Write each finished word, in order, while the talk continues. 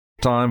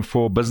Time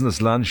for Business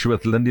Lunch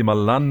with Lindie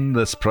Malan.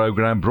 This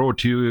program brought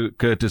to you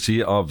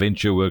courtesy of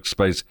Venture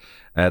Workspace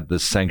at the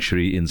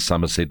Sanctuary in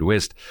Somerset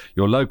West.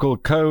 Your local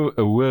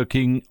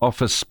co-working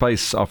office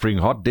space offering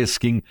hot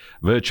desking,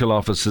 virtual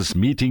offices,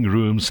 meeting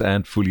rooms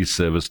and fully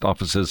serviced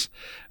offices.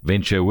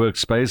 Venture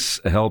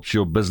Workspace helps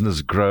your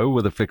business grow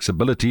with the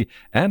flexibility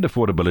and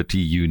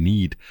affordability you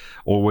need.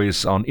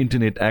 Always on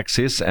internet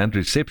access and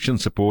reception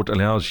support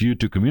allows you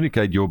to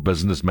communicate your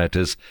business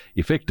matters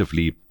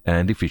effectively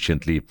and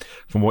efficiently.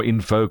 For more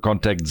info,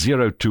 contact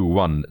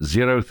 021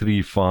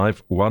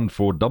 035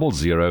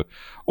 1400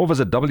 or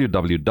visit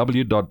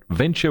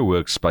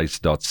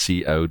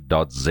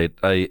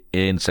www.ventureworkspace.co.za.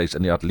 En sy is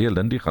in die ateljee.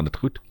 Lindie, gaan dit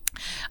goed?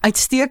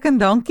 Uitstekend,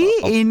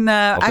 dankie. En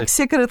ek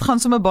seker dit gaan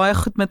sommer baie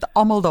goed met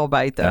almal daar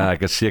buite.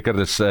 Ek is seker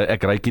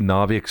ek ruik die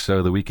naweek,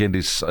 so the weekend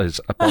is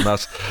upon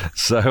us.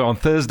 So on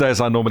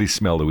Thursdays I normally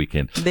smell the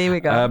weekend. There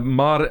we go.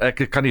 Maar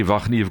ek kan nie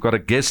wag nie. You've got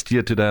a guest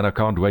here today and I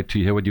can't wait to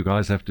hear what you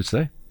guys have to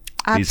say.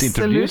 Please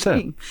introduce her.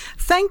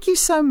 Thank you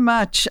so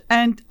much.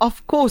 And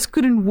of course,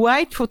 couldn't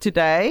wait for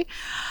today.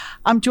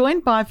 I'm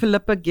joined by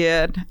Philippa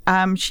Geerd.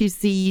 She's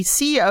the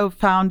CEO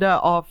founder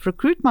of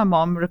Recruit My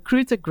Mom,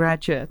 Recruiter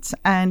Graduates.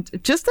 And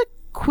just a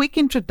quick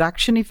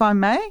introduction, if I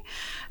may.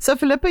 So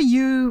Philippa,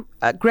 you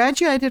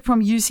graduated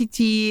from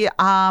UCT,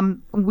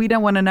 we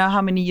don't want to know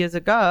how many years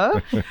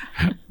ago,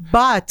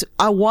 but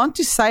I want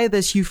to say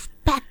this, you've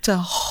packed a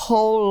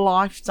whole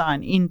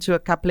lifetime into a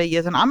couple of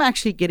years, and I'm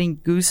actually getting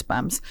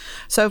goosebumps.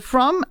 So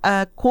from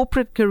a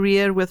corporate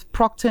career with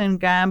Procter &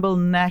 Gamble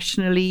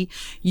nationally,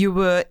 you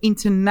were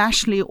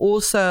internationally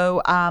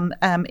also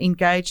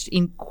engaged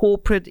in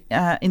corporate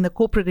in the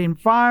corporate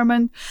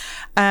environment.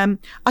 I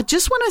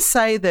just want to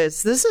say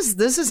this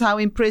is how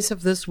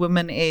impressive this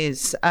woman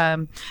is,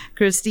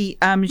 Kirsty.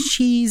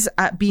 She's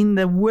been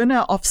the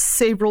winner of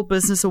several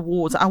business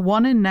awards. I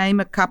want to name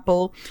a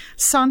couple.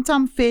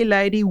 Santam Fair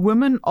Lady,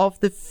 Women of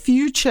the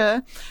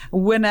Future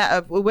winner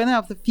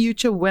of the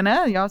Future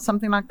winner, yeah,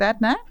 something like that,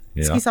 no?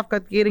 Yeah. Excuse, I've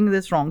got getting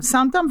this wrong.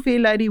 Santam Fair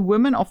Lady,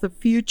 Women of the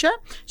Future.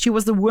 She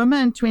was the winner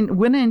in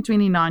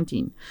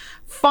 2019.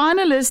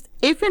 Finalist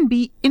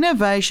F&B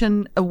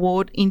Innovation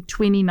Award in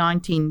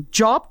 2019.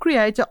 Job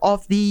Creator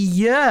of the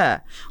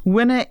Year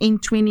winner in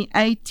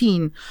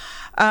 2018.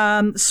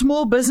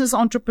 Small Business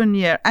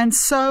Entrepreneur. And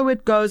so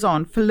it goes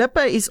on.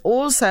 Philippa is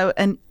also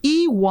an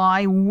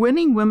EY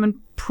Winning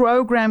Women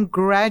Program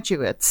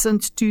graduate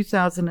since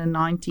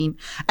 2019,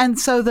 and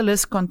so the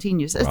list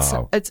continues.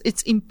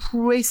 It's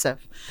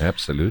impressive.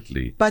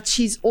 Absolutely. But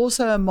she's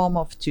also a mom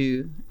of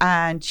two,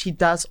 and she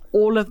does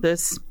all of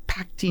this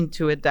packed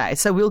into a day.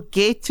 So we'll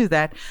get to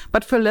that.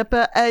 But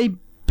Philippa, a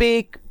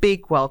big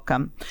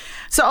welcome.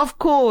 So of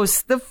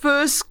course, the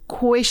first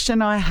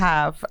question I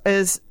have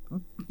is,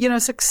 you know,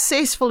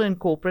 successful in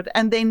corporate,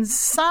 and then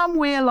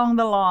somewhere along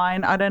the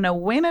line, I don't know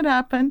when it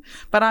happened,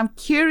 but I'm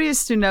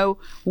curious to know,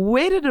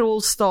 where did it all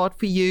start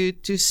for you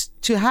to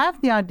have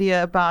the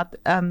idea about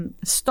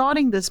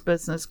starting this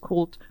business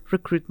called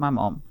Recruit My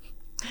Mom?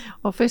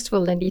 Well, first of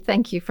all, Lindie,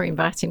 thank you for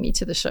inviting me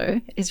to the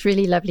show. It's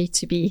really lovely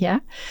to be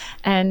here,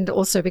 and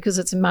also because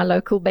it's in my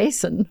local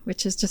basin,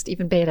 which is just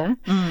even better.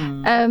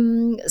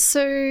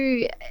 So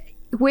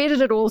where did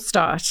it all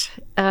start?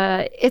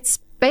 It's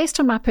based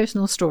on my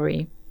personal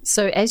story.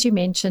 So as you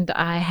mentioned,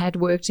 I had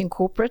worked in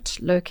corporate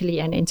locally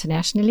and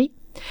internationally.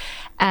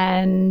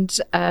 And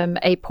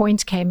a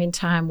point came in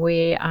time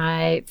where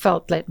I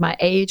felt that my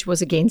age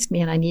was against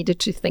me and I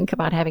needed to think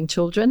about having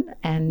children.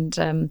 And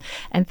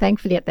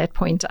thankfully at that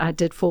point I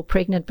did fall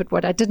pregnant. But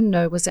what I didn't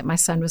know was that my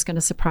son was going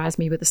to surprise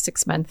me with a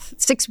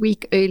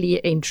 6-week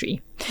early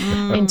entry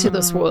into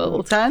this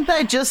world. Don't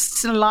they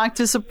just like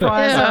to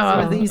surprise us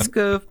with these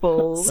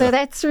curveballs? So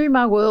that threw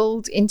my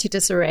world into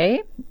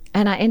disarray.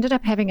 And I ended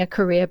up having a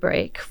career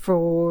break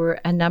for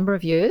a number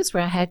of years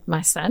where I had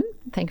my son.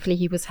 Thankfully,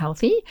 he was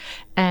healthy.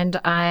 And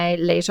I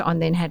later on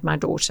then had my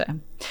daughter.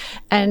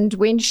 And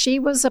when she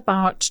was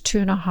about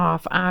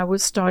 2.5, I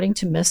was starting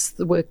to miss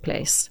the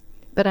workplace.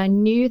 But I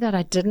knew that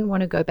I didn't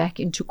want to go back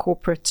into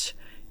corporate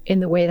in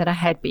the way that I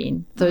had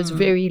been. Those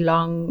very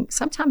long,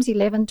 sometimes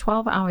 11,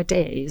 12-hour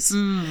days.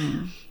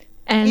 And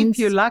if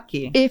you're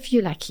lucky. If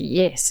you're lucky,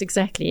 yes,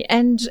 exactly.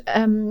 And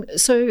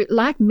so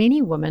like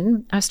many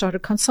women, I started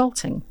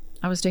consulting.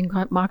 I was doing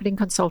marketing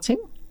consulting,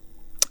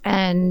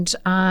 and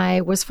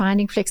I was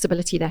finding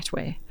flexibility that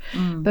way.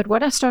 But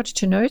what I started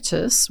to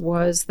notice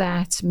was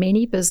that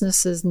many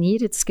businesses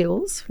needed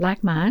skills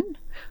like mine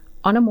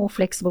on a more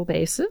flexible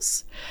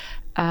basis,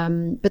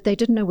 but they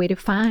didn't know where to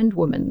find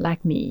women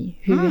like me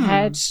who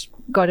had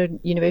got a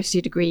university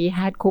degree,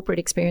 had corporate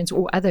experience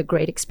or other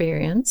great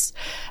experience.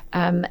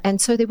 And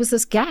so there was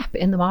this gap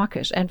in the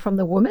market. And from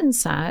the women's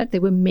side,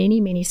 there were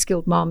many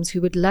skilled moms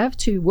who would love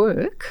to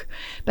work,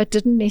 but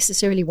didn't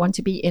necessarily want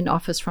to be in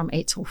office from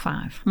 8 till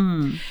 5.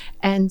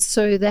 And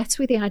so that's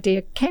where the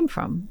idea came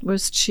from,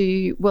 was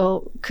to,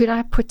 well, could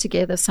I put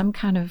together some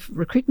kind of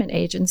recruitment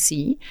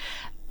agency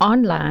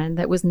online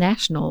that was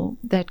national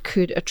that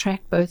could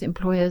attract both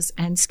employers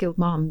and skilled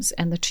moms,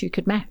 and the two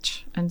could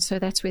match. And so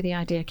that's where the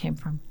idea came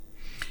from.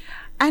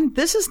 And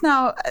this is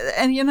now,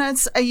 and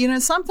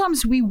it's,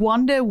 sometimes we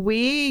wonder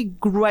where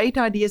great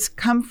ideas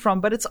come from,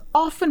 but it's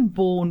often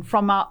born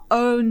from our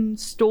own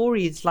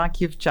stories, like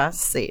you've just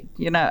said,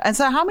 And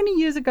so how many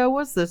years ago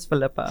was this,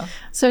 Philippa?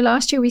 So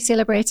last year we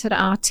celebrated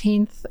our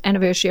 10th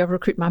anniversary of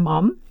Recruit My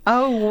Mom.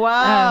 Oh,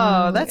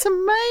 wow. That's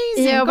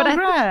amazing. Yeah,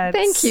 Congrats.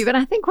 Thank you. But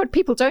I think what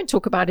people don't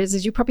talk about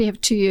is you probably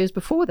have 2 years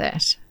before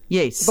that.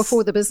 Yes.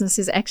 Before the business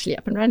is actually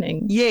up and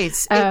running.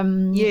 Yes.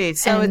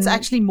 Yes. So it's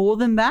actually more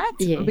than that.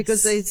 Yes.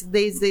 Because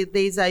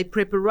there's a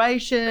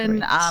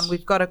preparation.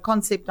 We've got a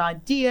concept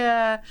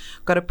idea,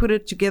 got to put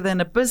it together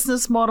in a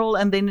business model,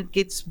 and then it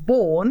gets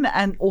born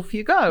and off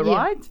you go,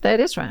 right? That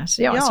is right.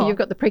 Yeah. So you've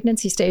got the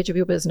pregnancy stage of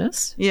your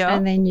business. Yeah.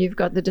 And then you've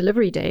got the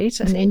delivery date,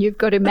 and then you've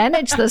got to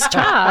manage this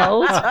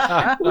child,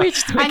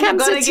 which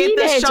becomes a teenager. And you've got to get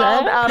this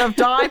child out of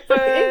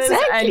diapers.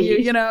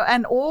 Exactly. And,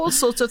 and all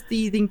sorts of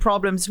teething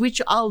problems,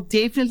 which I'll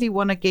definitely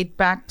want to get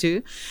back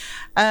to.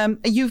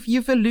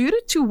 You've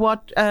alluded to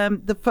what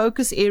the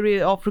focus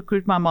area of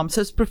Recruit My Mom.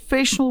 So it's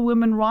professional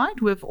women,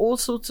 right? With all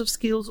sorts of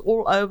skills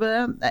all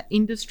over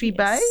industry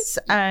base.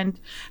 And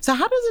so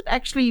how does it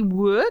actually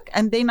work?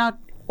 And then I'd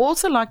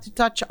also like to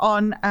touch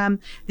on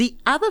the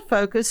other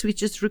focus,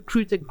 which is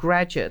Recruit a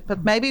Graduate.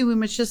 But maybe we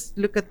must just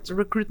look at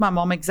Recruit My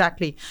Mom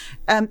exactly.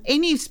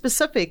 Any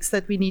specifics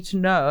that we need to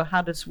know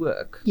how this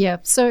work? Yeah.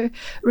 So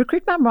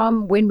Recruit My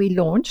Mom, when we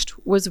launched,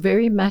 was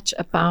very much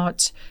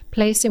about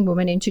placing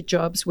women into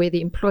jobs where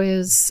the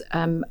employers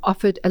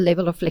offered a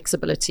level of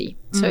flexibility.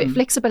 So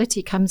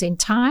flexibility comes in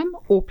time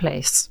or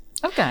place.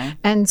 Okay.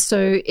 And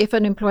so if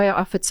an employer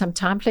offered some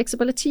time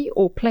flexibility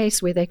or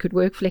place where they could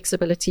work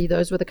flexibility,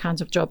 those were the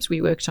kinds of jobs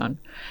we worked on.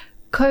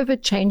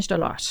 COVID changed a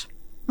lot.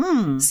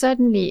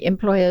 Suddenly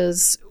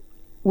employers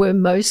were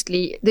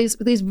mostly, there's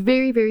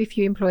very, very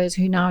few employers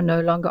who now no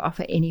longer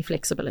offer any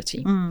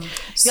flexibility.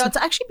 So it's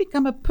actually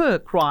become a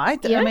perk, right?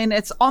 Yeah. I mean,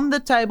 it's on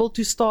the table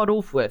to start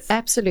off with.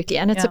 Absolutely.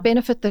 And it's a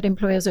benefit that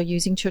employers are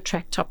using to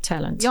attract top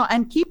talent. Yeah,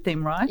 and keep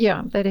them, right?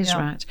 Yeah, that is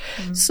right.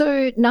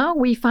 So now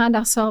we find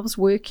ourselves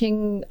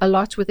working a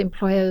lot with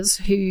employers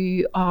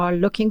who are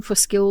looking for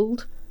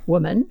skilled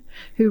women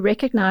who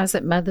recognize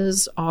that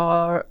mothers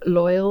are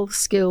loyal,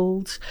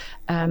 skilled,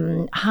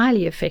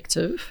 highly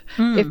effective,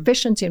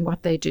 efficient in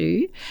what they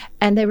do,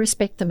 and they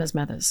respect them as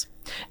mothers.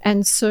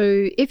 And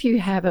so if you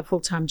have a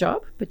full-time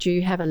job, but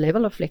you have a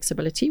level of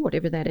flexibility,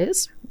 whatever that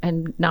is,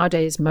 and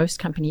nowadays most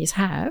companies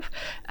have,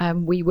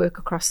 we work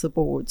across the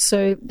board.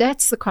 So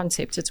that's the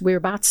concept. We're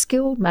about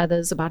skilled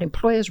mothers, about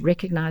employers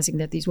recognizing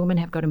that these women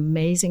have got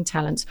amazing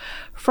talents,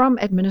 from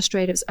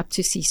administrators up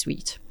to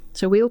C-suite.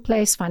 So we'll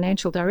place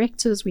financial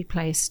directors, we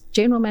place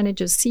general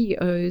managers,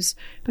 CEOs,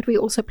 but we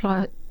also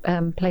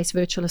place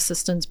virtual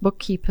assistants,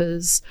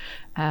 bookkeepers,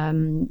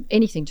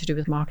 anything to do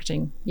with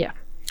marketing. Yeah.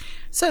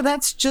 So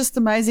that's just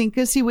amazing.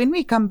 Kissy, when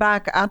we come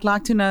back, I'd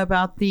like to know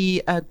about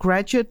the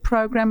graduate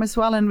program as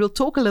well. And we'll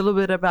talk a little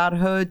bit about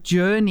her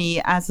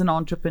journey as an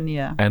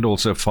entrepreneur. And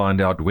also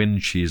find out when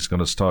she's going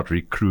to start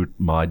Recruit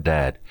My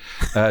Dad.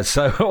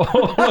 So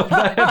all of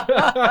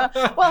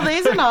that. Well,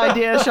 there's an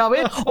idea, shall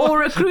we? Or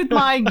Recruit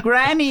My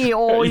Granny,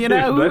 or,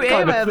 whoever.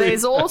 Kind of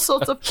there's all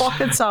sorts of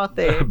pockets out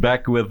there.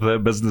 Back with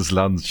Business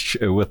Lunch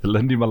with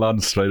Lindie Malan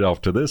straight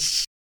after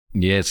this.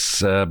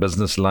 Yes,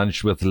 Business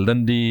Lunch with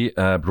Lindie,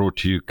 brought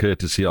to you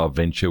courtesy of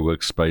Venture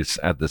Workspace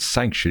at the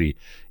Sanctuary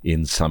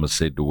in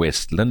Somerset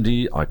West.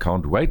 Lindie, I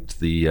can't wait.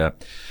 The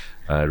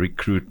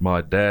Recruit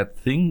My Dad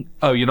thing.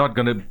 Oh, you're not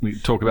going to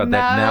talk about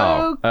that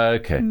now?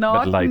 Okay, not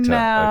but later.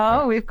 Now.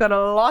 Okay. We've got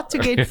a lot to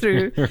get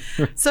through.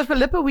 So,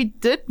 Philippa, we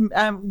did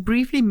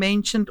briefly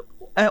mention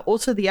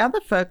also the other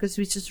focus,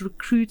 which is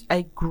Recruit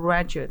a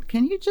Graduate.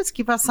 Can you just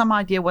give us some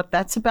idea what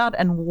that's about,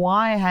 and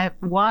why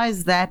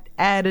is that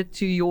added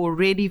to your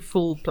already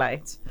full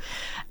plate?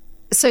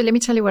 So let me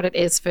tell you what it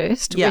is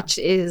first, which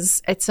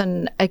is it's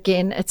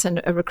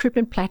a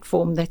recruitment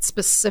platform that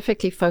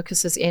specifically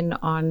focuses in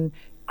on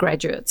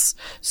graduates.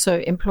 So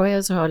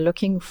employers are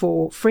looking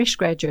for fresh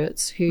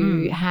graduates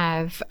who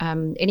have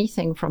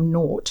anything from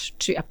 0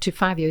 to up to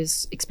 5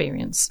 years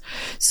experience.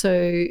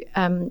 So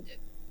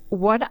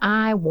what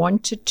I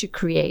wanted to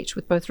create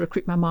with both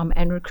Recruit My Mom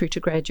and Recruit a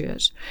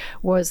Graduate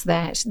was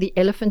that the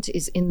elephant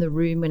is in the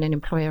room when an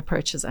employer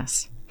approaches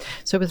us.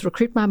 So with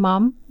Recruit My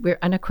Mom, we're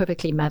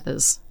unequivocally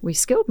mothers. We're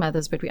skilled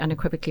mothers, but we're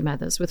unequivocally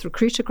mothers. With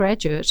Recruit a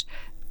Graduate,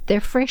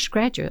 they're fresh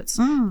graduates.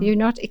 You're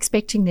not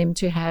expecting them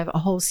to have a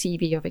whole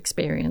CV of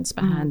experience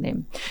behind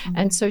them.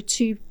 And so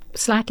two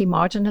slightly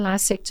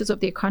marginalized sectors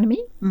of the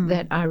economy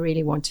that I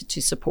really wanted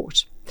to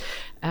support.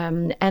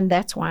 And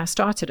that's why I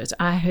started it.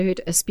 I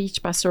heard a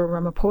speech by Cyril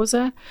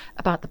Ramaphosa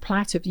about the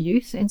plight of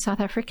youth in South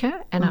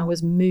Africa, and I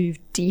was moved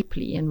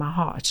deeply in my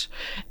heart.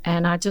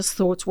 And I just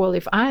thought, well,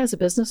 if I as a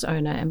business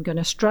owner am going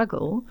to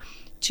struggle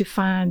to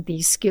find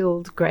these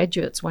skilled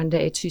graduates one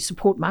day to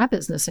support my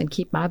business and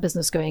keep my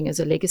business going as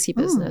a legacy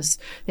business,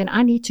 then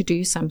I need to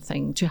do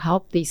something to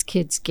help these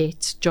kids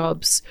get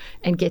jobs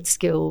and get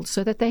skilled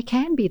so that they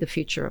can be the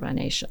future of our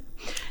nation.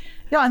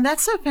 Yeah, and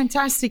that's so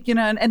fantastic,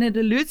 and it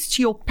alludes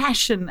to your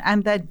passion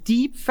and that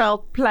deep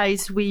felt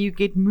place where you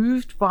get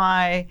moved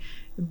by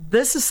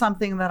this is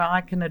something that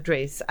I can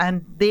address,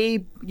 and there,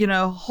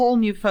 a whole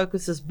new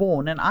focus is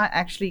born. And I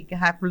actually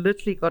have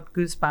literally got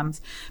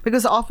goosebumps,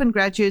 because often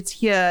graduates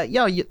hear,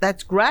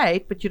 that's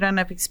great, but you don't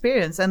have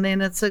experience, and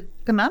then it's a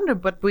conundrum,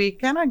 but we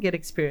cannot get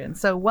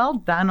experience. So well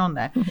done on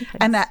that.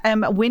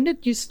 And when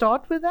did you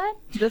start with that,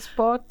 this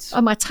part?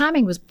 Oh, my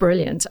timing was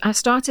brilliant. I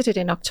started it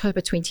in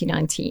October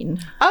 2019.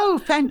 Oh,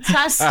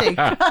 fantastic.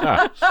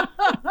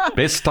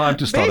 Best time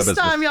to start a business.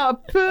 Best time,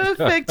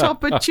 perfect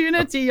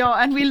opportunity,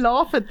 and we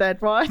laugh at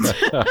that, right?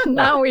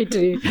 Now we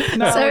do.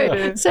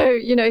 So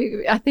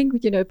I think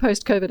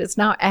post COVID, it's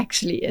now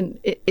actually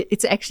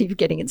it's actually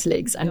getting its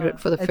legs under it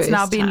for the first time. It's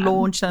now been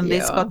launched, and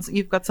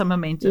you've got some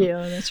momentum.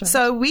 Yeah, that's right.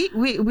 So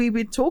we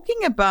were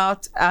talking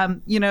about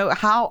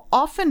how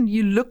often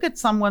you look at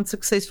someone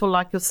successful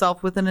like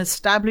yourself with an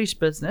established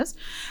business,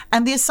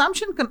 and the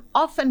assumption can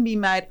often be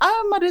made,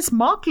 maar dis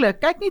maklik,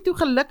 kyk net hoe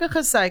gelukkig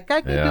is hy,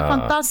 kyk net hoe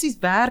fantasties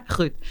werk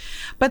goed.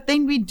 But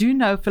then we do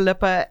know,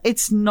 Philippa,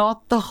 it's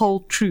not the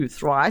whole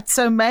truth, right?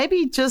 So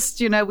maybe just,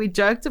 we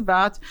joked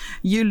about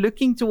you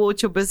looking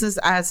towards your business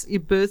as you're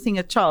birthing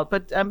a child,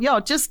 but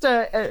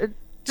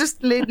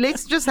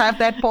let's just have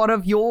that part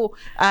of your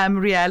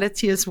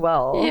reality as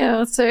well.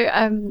 Yeah. So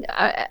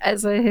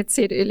as I had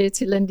said earlier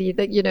to Lindie,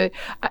 that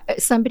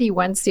somebody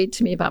once said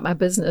to me about my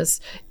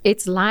business,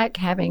 it's like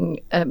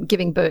having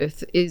giving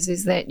birth.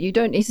 Is that you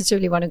don't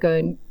necessarily want to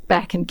go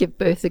back and give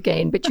birth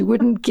again, but you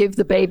wouldn't give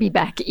the baby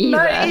back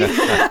either.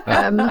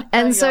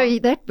 So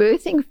that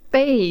birthing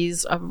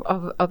phase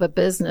of a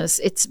business,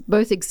 it's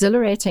both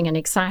exhilarating and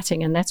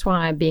exciting, and that's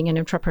why being an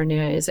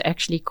entrepreneur is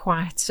actually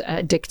quite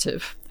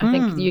addictive. I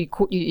think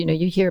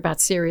you hear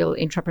about serial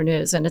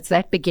entrepreneurs, and it's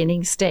that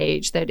beginning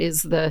stage that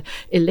is the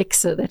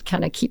elixir that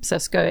kind of keeps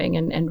us going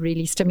and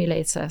really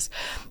stimulates us.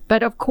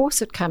 But of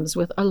course, it comes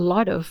with a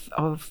lot of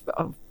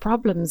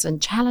problems and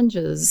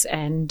challenges,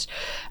 and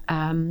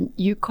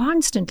you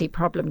constantly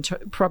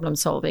problem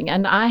solving.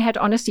 And I had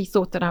honestly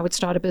thought that I would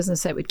start a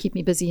business that would keep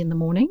me busy in the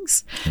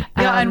mornings.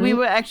 And we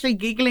were actually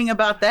giggling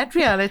about that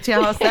reality.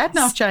 How's that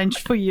now changed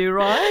for you,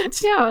 right?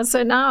 Yeah.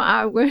 So now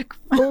I work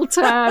full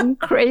time,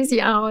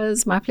 crazy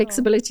hours. My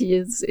flexibility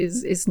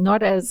is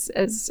not as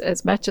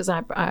much as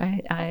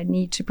I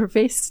need to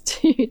profess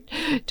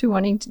to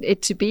wanting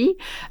it to be.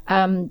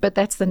 But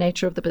that's the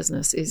nature of the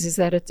business. Is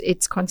that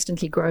it's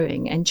constantly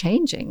growing and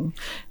changing.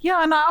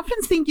 Yeah, and I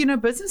often think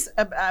business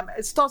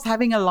it starts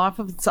having a life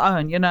of its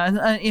own.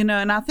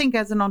 And I think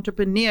as an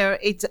entrepreneur,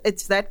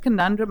 it's that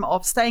conundrum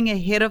of staying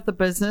ahead of the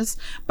business,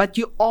 but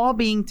you are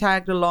being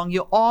tagged along,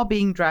 you are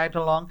being dragged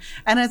along,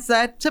 and it's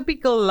that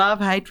typical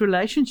love-hate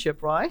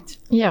relationship, right?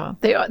 Yeah,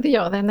 they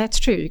are, and that's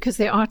true, because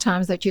there are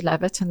times that you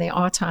love it, and there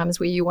are times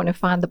where you want to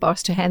find the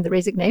boss to hand the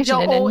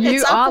resignation in, and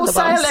you are the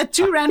boss. It's up for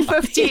sale at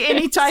R2.50.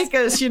 Any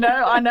takers?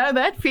 I know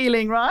that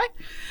feeling, right?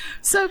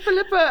 So,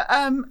 Philippa,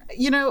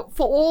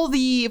 for all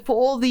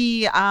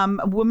the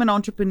women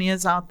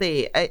entrepreneurs out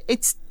there,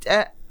 it's.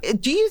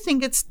 Do you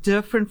think it's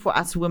different for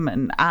us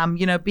women,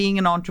 being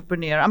an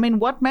entrepreneur? I mean,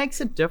 what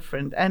makes it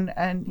different? And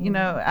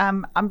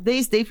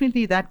there's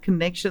definitely that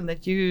connection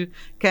that you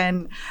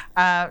can,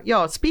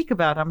 speak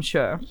about, I'm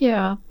sure.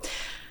 Yeah.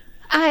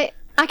 I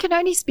can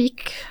only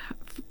speak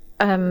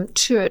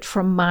to it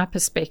from my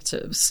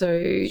perspective.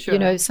 So,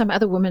 sure. Some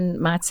other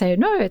women might say,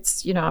 no,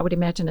 it's, I would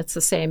imagine it's the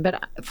same.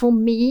 But for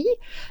me,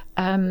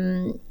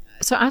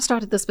 so I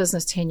started this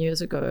business 10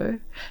 years ago.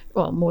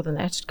 Well, more than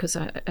that, because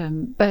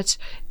but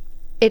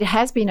it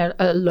has been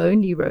a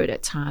lonely road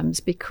at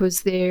times,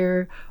 because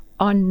there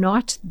are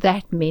not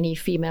that many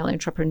female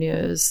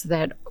entrepreneurs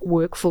that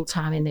work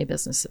full-time in their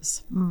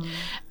businesses.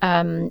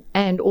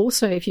 And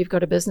also, if you've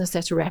got a business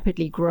that's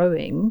rapidly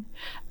growing,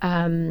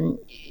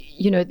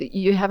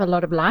 you have a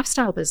lot of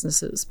lifestyle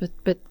businesses,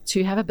 but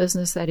to have a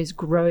business that is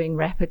growing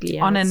rapidly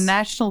on a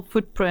national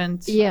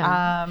footprint,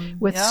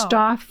 with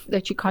staff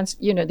that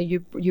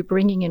you're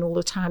bringing in all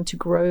the time to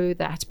grow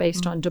that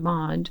based on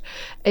demand,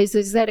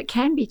 is that it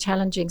can be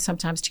challenging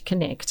sometimes to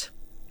connect.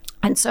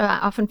 And so I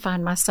often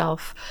find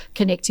myself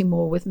connecting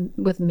more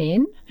with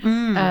men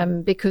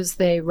because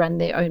they run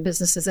their own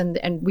businesses,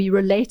 and we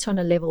relate on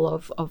a level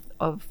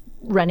of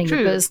running the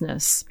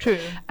business. True.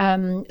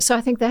 So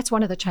I think that's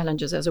one of the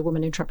challenges as a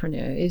woman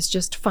entrepreneur, is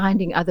just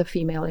finding other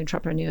female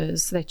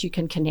entrepreneurs that you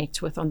can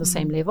connect with on the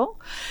same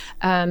level.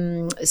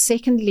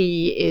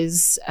 Secondly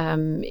is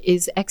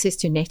access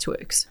to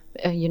networks.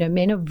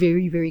 Men are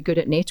very, very good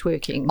at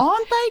networking.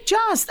 Aren't they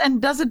just?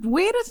 And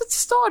where does it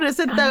start? Is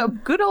it the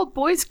good old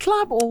boys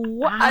club, or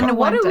what? And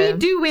what do we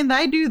do when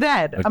they do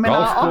that?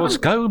 Golf course,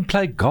 go and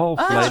play golf,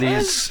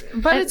 ladies.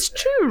 But it's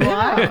true,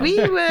 right?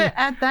 We were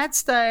at that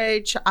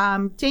stage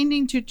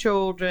tending to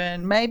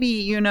children.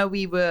 Maybe,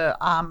 we were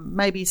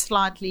maybe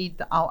slightly,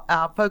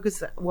 our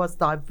focus was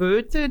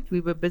diverted. We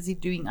were busy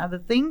doing other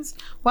things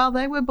while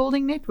they were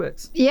building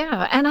networks.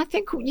 Yeah, and I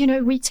think,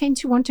 we tend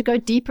to want to go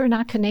deeper in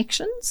our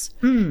connections.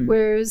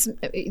 Whereas,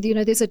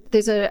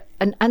 there's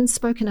an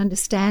unspoken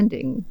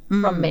understanding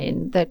from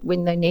men that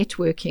when they're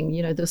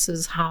networking, this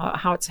is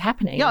how it's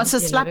happening. Yeah, it's a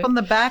slap on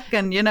the back,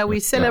 and we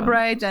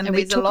celebrate, and we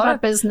there's talk a lot about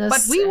of business.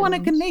 But we want to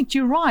connect.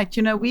 You're right.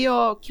 We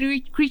are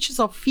creatures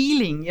of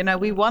feeling.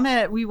 We want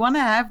to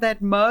have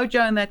that mojo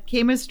and that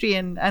chemistry,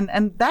 and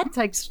that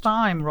takes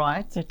time,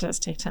 right? It does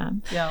take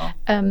time. Yeah.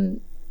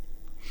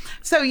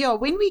 So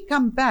when we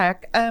come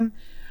back,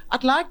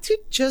 I'd like to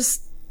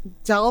just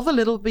delve a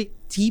little bit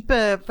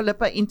deeper,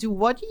 Philippa, into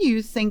what do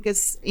you think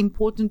is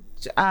important?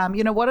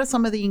 What are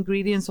some of the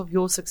ingredients of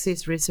your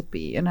success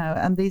recipe?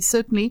 And there's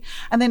certainly,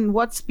 and then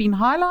what's been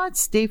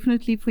highlights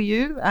definitely for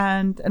you,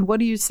 and what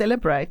do you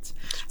celebrate?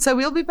 So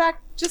we'll be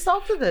back just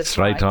after this.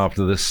 Straight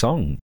after this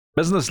song.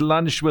 Business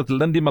Lunch with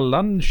Lindie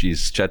Malan.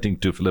 She's chatting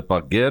to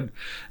Philippa Geerd,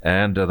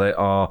 and they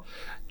are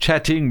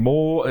chatting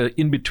more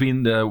in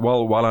between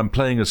while I'm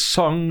playing a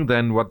song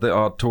than what they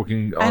are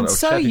talking on. And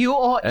so chatting. You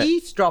are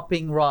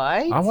eavesdropping,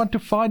 right? I want to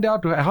find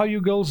out how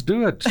you girls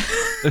do it.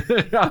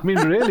 I mean,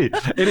 really.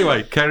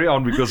 Anyway, carry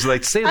on, because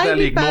they said they'll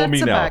ignore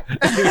me now.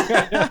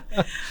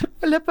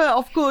 Philippa,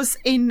 of course,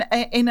 in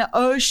an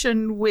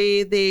ocean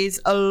where there's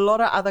a lot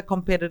of other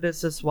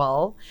competitors as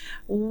well,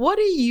 what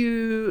do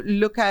you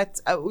look at?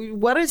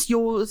 What is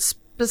your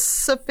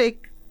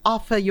specific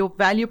offer, your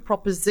value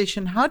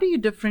proposition? How do you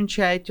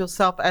differentiate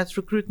yourself as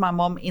Recruit My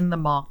Mom in the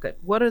market?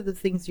 What are the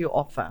things you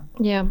offer?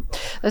 Yeah,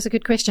 that's a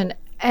good question.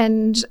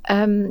 And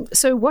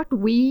so what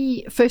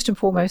we first and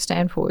foremost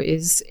stand for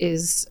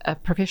is a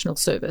professional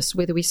service,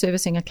 whether we're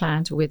servicing a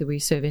client or whether we're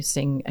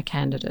servicing a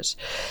candidate.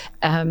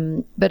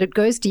 But it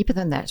goes deeper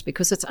than that,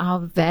 because it's our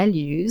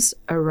values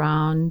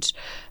around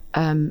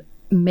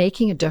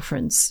making a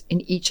difference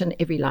in each and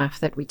every life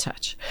that we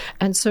touch.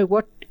 And so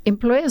what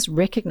employers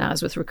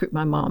recognize with Recruit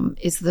My Mom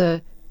is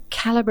the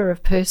caliber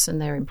of person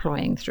they're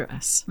employing through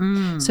us.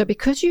 So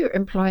because you're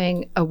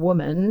employing a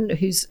woman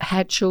who's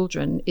had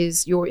children,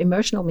 is your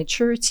emotional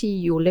maturity,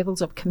 your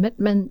levels of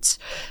commitment,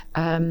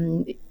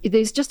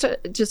 there's just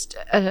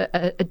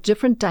a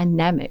different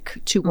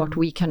dynamic to what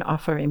we can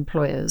offer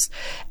employers.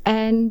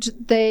 And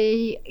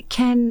they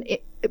can,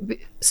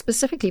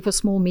 specifically for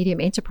small, medium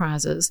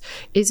enterprises,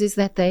 is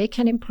that they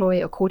can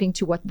employ according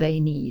to what they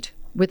need,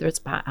 whether it's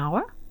by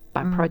hour,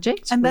 by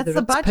project, and whether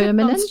that's the it's budget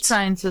permanent,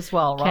 constraints as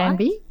well, right? Can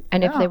be.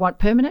 And if they want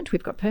permanent,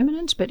 we've got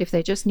permanent. But if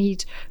they just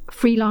need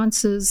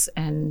freelancers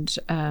and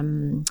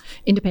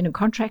independent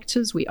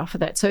contractors, we offer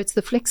that. So it's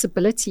the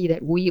flexibility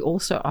that we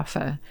also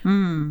offer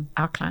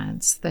our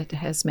clients that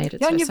has made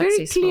it so and you're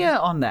successful. very clear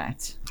on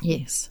that.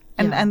 Yes.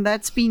 And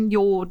that's been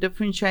your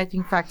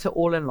differentiating factor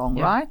all along,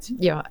 right?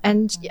 Yeah,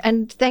 and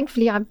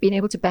thankfully I've been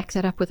able to back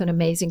that up with an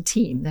amazing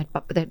team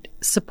that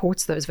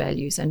supports those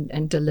values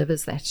and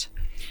delivers that.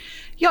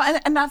 Yeah,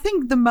 and I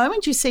think the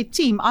moment you say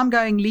team, I'm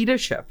going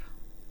leadership.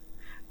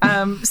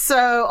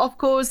 So, of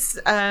course,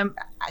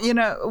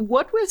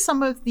 what were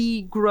some of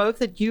the growth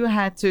that you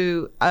had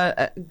to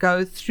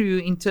go through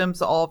in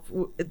terms of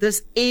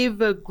this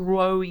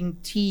ever-growing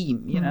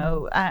team,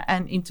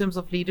 and in terms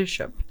of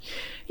leadership?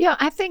 Yeah,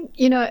 I think,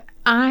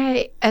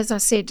 as I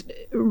said,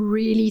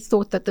 really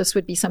thought that this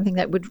would be something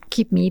that would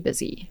keep me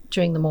busy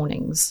during the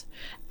mornings.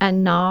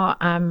 And now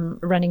I'm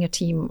running a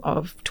team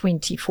of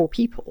 24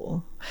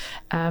 people.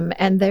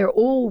 And they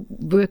all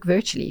work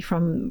virtually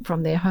from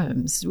their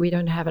homes. We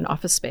don't have an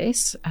office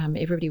space.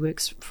 Everybody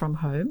works from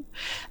home.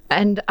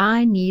 And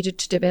I needed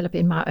to develop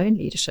in my own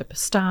leadership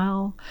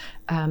style,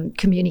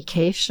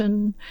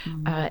 communication,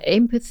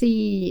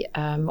 empathy,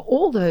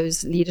 all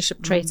those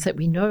leadership traits that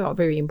we know are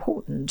very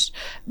important,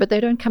 but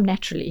they don't come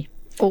naturally.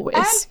 Always.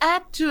 And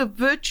add to a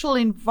virtual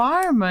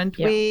environment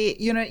where,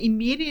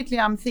 immediately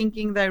I'm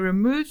thinking they're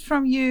removed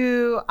from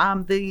you.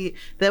 The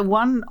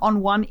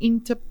one-on-one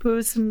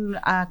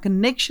interperson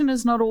connection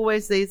is not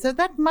always there. So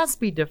that must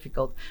be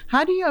difficult.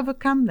 How do you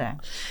overcome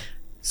that?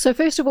 So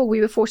first of all,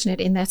 we were fortunate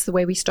in that's the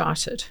way we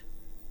started.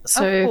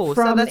 So so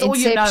from that's all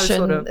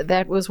inception,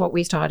 that was what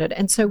we started.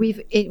 And so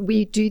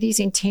we do these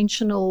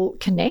intentional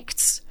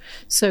connects.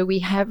 So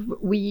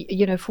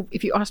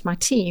if you ask my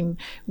team,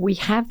 we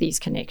have these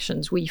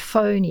connections. We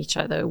phone each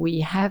other.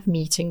 We have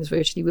meetings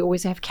virtually. We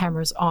always have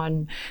cameras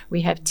on.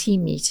 We have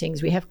team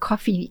meetings. We have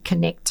coffee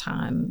connect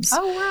times.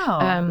 Oh,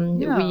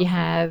 wow. We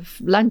have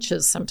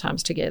lunches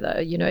sometimes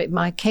together.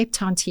 My Cape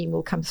Town team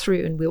will come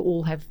through and we'll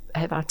all have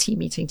our team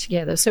meeting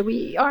together. So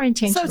we are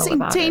intentional about it. So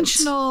it's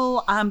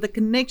intentional, the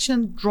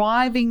connection,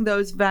 driving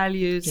those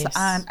values,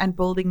 and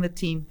building the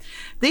team.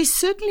 There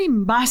certainly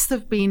must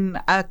have been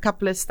a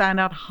couple of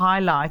standout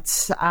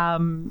highlights,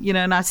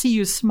 and I see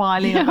you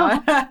smiling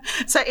about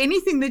it. So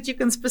anything that you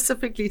can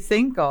specifically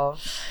think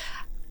of?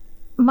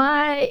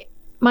 My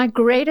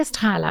greatest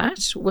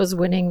highlight was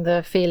winning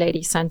the Fair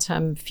Lady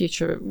Santam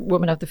Future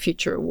Woman of the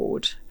Future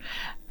Award.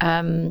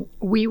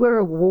 We were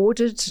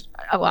awarded,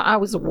 well, I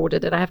was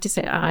awarded it, I have to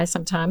say I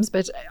sometimes,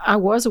 but I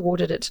was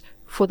awarded it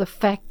for the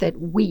fact that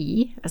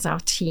we, as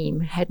our team,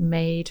 had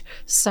made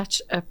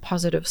such a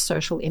positive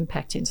social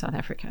impact in South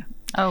Africa.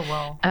 Oh,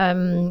 wow.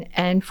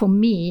 And for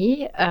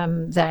me,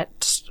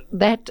 that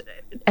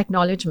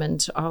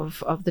acknowledgement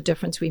of the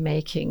difference we're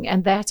making,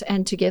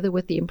 and together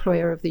with the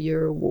Employer of the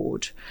Year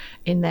award,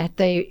 in that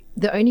the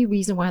only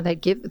reason why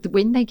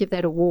when they give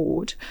that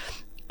award,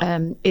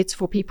 it's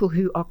for people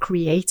who are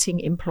creating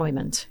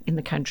employment in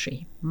the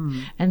country.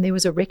 And there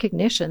was a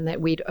recognition that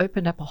we'd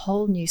opened up a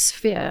whole new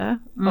sphere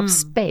of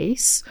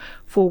space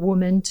for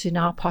women to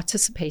now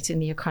participate in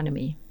the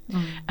economy.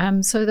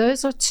 So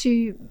those are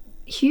two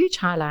huge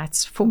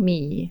highlights for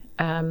me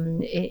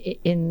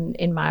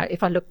in my,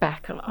 if I look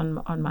back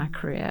on my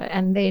career,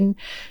 and then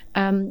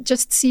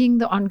just seeing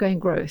the ongoing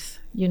growth.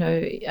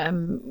 I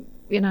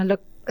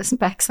look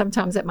back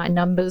sometimes at my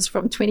numbers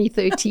from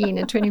 2013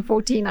 and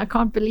 2014. I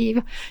can't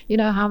believe,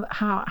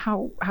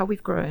 how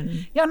we've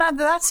grown. Yeah, no,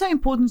 that's so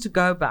important to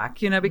go back,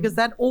 because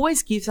that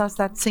always gives us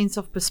that sense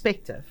of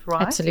perspective,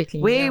 right? Absolutely.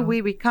 Where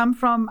we come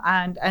from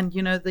and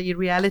the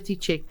reality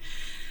check.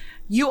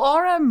 You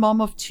are a mom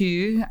of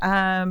two.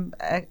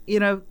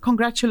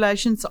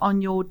 Congratulations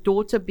on your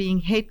daughter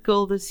being head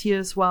girl this year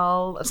as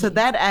well. So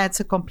that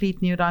adds a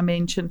complete new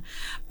dimension.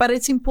 But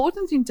it's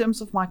important in terms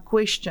of my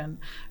question.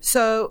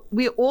 So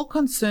we're all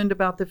concerned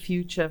about the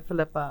future,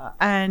 Philippa.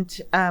 And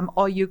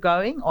are you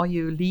going? Are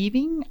you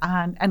leaving?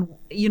 And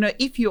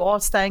if you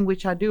are staying,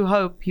 which I do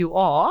hope you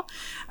are,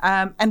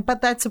 but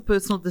that's a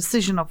personal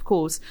decision, of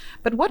course.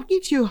 But what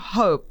gives you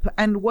hope?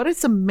 And what is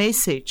the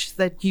message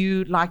that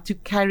you like to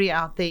carry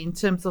out there in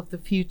terms of the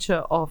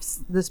future of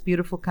this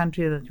beautiful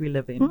country that we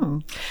live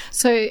in?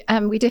 So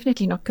we're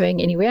definitely not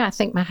going anywhere. I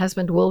think my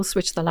husband will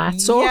switch the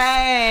lights off.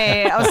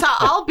 Yay! So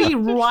I'll be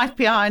right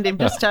behind him.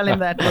 Just tell him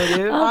that, will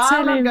you?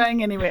 I'm not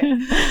going anywhere.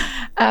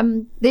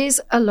 There's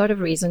a lot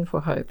of reason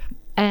for hope.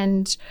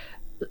 And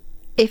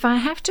if I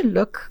have to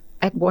look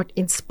at what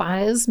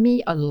inspires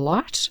me a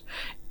lot,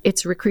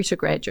 it's Recruiter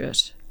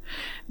Graduate.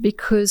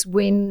 Because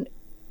when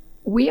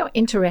we are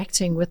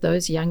interacting with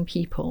those young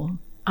people,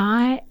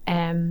 I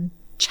am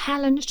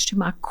challenged to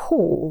my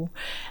core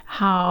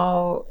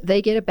how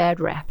they get a bad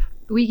rap.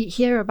 We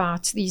hear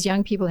about these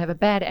young people have a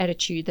bad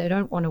attitude. They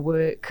don't want to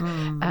work.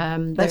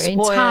 They're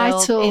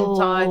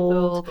entitled.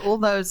 All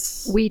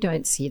those. We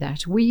don't see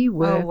that. We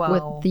work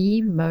with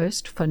the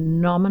most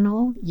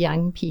phenomenal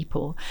young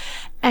people.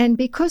 And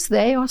because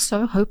they are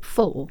so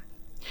hopeful,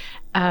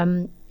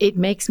 it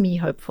makes me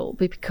hopeful,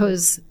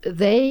 because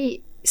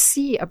they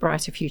see a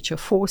brighter future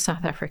for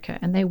South Africa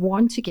and they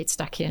want to get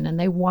stuck in and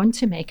they want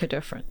to make a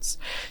difference.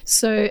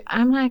 So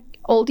I'm like,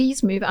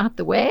 oldies, move out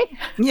the way.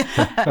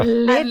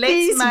 Let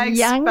these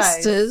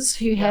youngsters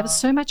who have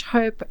so much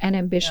hope and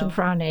ambition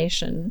for our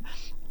nation,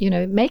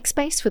 make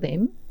space for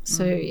them.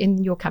 So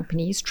in your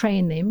companies,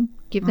 train them,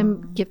 give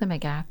them a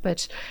gap.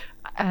 But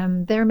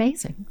they're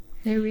amazing.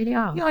 They really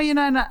are.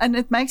 Yeah, and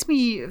it makes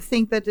me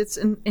think that it's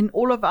in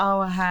all of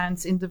our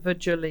hands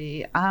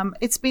individually.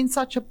 It's been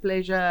such a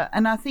pleasure.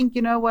 And I think,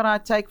 what I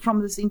take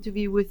from this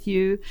interview with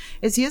you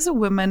is here's a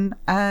woman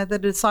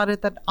that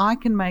decided that I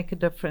can make a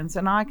difference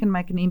and I can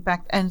make an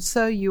impact. And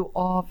so you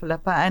are,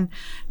 Philippa. And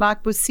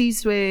like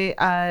Busiswe,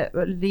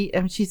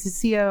 she's the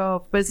CEO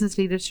of Business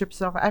Leadership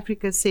South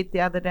Africa, said the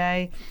other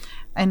day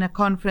in a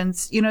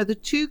conference, the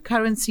two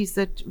currencies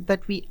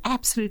that we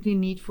absolutely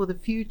need for the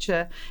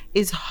future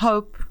is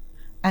hope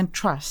and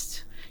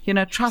trust.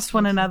 Trust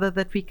one another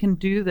that we can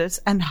do this,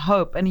 and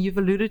hope. And you've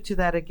alluded to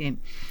that again.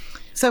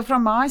 So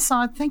from my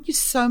side, thank you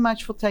so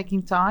much for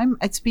taking time.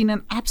 It's been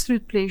an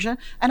absolute pleasure.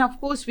 And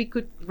of course, we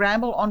could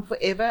ramble on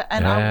forever.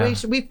 And I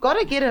wish we've got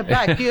to get her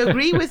back. Do you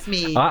agree with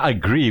me? I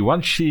agree.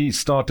 Once she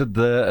started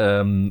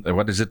the,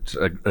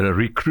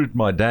 Recruit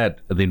My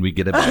Dad, then we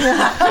get her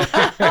back.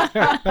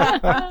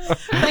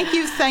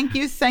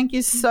 Thank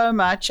you so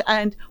much.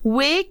 And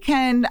where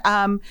can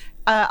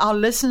our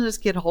listeners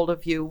get hold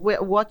of you?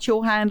 What's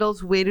your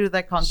handles? Where do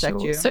they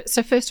contact you?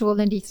 So first of all,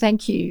 Lindie,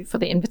 thank you for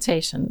the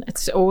invitation.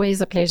 It's always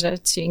a pleasure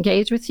to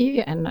engage with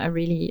you, and I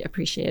really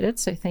appreciate it.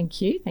 So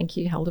thank you. Thank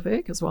you,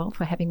 Helderberg, as well,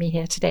 for having me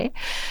here today.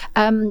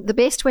 The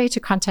best way to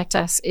contact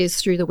us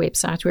is through the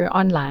website. We're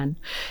online.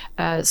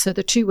 So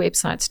the two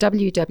websites,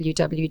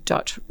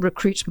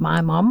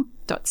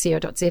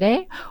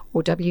 www.recruitmymom.co.za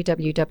or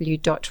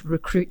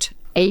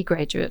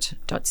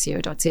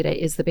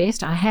www.recruitagraduate.co.za is the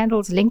best. Our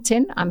handle's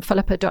LinkedIn. I'm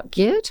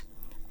Philippa.Geard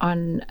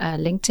on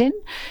LinkedIn,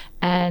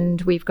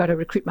 and we've got a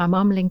Recruit My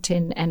Mom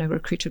LinkedIn and a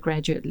Recruiter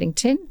Graduate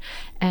LinkedIn.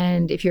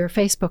 And if you're a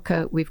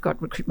Facebooker, we've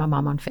got Recruit My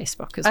Mom on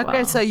Facebook as well.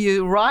 Okay, so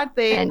you're right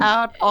there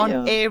out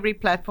on every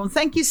platform.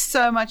 Thank you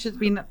so much. It's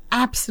been an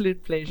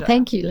absolute pleasure.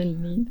 Thank you,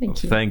 Lindie.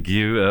 Thank you. Thank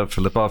you,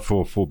 Philippa,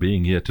 for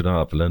being here today.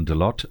 I've learned a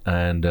lot.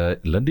 And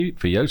Lindie,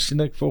 vir jou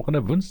sien ek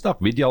volgende Woensdag.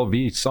 Weet jy al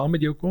wie saam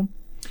met jou kom?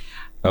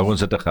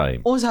 Ons hou dit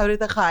geheim. Ons hou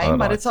dit geheim,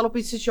 maar dit sal op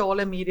die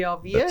sosiale media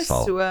wees.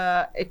 So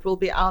it will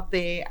be out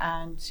there,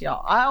 and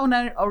I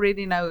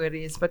already know who it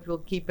is, but we'll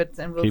keep it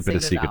and we'll send it out. Keep it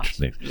a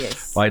secret.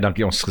 Yes. Baie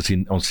dankie. Ons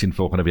sien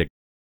volgende week.